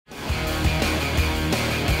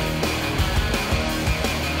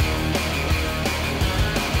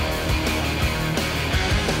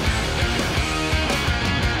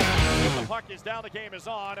is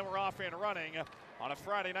on, and we're off and running on a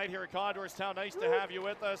Friday night here at Condors Town. Nice to have you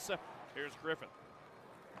with us. Here's Griffith.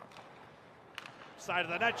 Side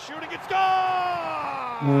of the net, shooting, it scores!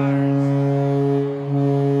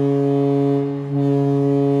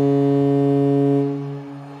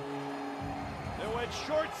 It went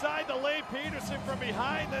short side to Lane Peterson from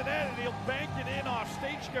behind the net, and he'll bank it in off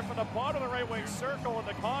stage skip from the bottom of the right wing circle, and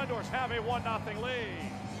the Condors have a 1-0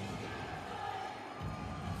 lead.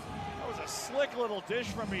 That was a slick little dish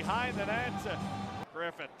from behind the net.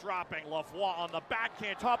 Griffith dropping Lavoie on the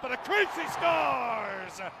backhand, top of the crease, he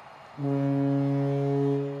scores!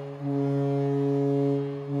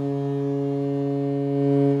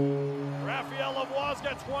 Raphael Lavoie's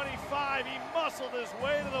got 25. He muscled his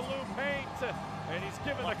way to the blue paint, and he's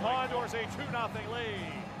given the Condors a 2-0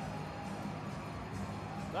 lead.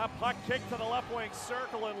 That puck kicked to the left wing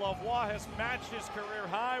circle, and Lavoie has matched his career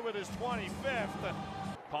high with his 25th.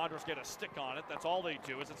 Condors get a stick on it. That's all they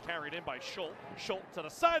do, as it's carried in by Schultz. Schultz to the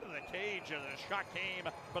side of the cage, and the shot came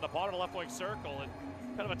from the bottom of the left wing circle. And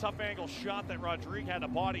kind of a tough angle shot that Rodrigue had to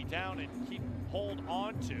body down and keep hold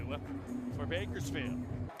on to for Bakersfield.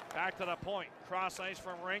 Back to the point, cross ice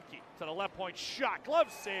from Reinke to the left point shot, glove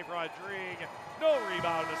save Rodrigue, no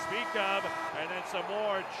rebound to speak of, and then some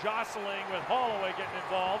more jostling with Holloway getting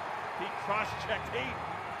involved. He cross-checked 8,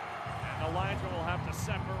 and the linesman will have to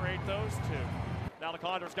separate those two. Now the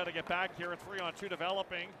Condors got to get back here, a 3-on-2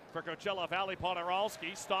 developing for Coachella. Valley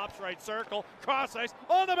Podorowski stops right circle, cross ice,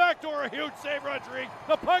 on the back door, a huge save Rodrigue.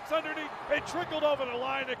 The puck's underneath, it trickled over the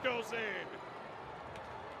line, it goes in.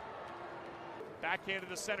 Backhand to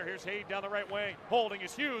the center, here's Hayden down the right wing. Holding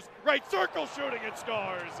is Hughes, right circle shooting, and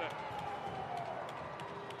scores.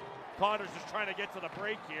 Condors just trying to get to the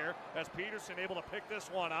break here, as Peterson able to pick this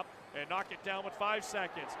one up and knock it down with 5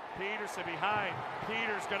 seconds. Peterson behind.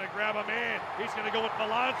 Peters going to grab a man. He's going to go with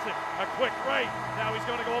Melanson. A quick right. Now he's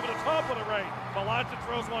going to go over the top of the right. Melanson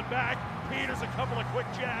throws one back. Peters a couple of quick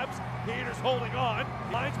jabs. Peters holding on.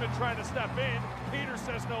 Linesman trying to step in. Peters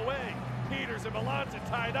says no way. Peters and Melanson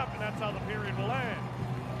tied up, and that's how the period will end.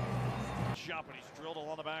 Shot, and he's drilled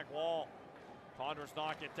along the back wall. Condors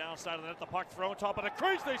knock it down side of the net. The puck thrown top of the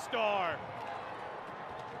crease. They score.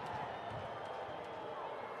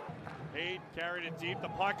 Hayden carried it deep. The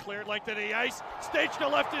puck cleared length of the ice. Stage to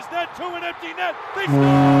left his net to an empty net. They score!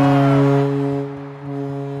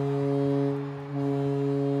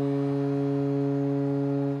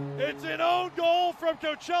 It's an own goal from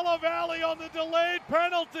Coachella Valley on the delayed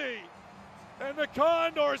penalty. And the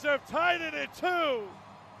Condors have tied it at 2.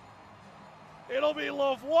 It'll be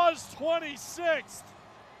Lavoie's 26th.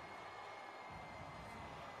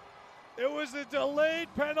 It was a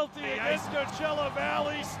delayed penalty against Coachella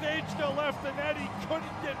Valley. Stage to left the net. He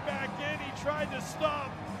couldn't get back in. He tried to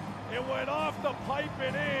stop. It went off the pipe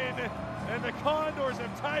and in. And the Condors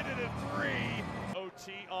have tied it at 3.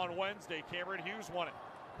 OT on Wednesday. Cameron Hughes won it.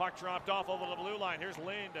 Puck dropped off over the blue line. Here's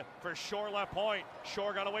Lind for Shore left point.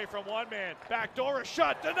 Shore got away from one man. Backdoor, a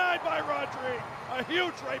shot denied by Rodrigue. A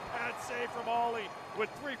huge right pad save from Ollie with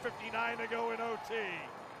 3:59 to go in OT.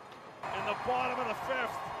 In the bottom of the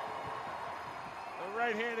 5th, the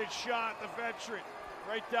right-handed shot, the veteran,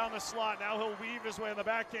 right down the slot. Now he'll weave his way in the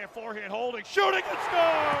backhand, forehand holding, shooting, and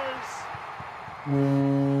scores!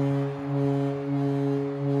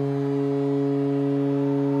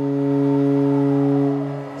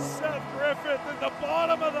 Seth Griffith in the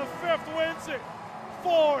bottom of the 5th wins it.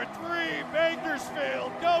 4-3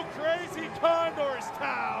 Bakersfield. Go crazy Condors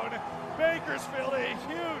Town. Bakersfield a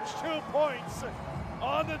huge 2 points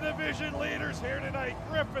on the division leaders here tonight.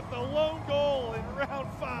 Griffith the lone goal in round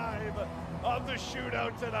 5 of the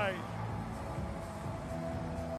shootout tonight.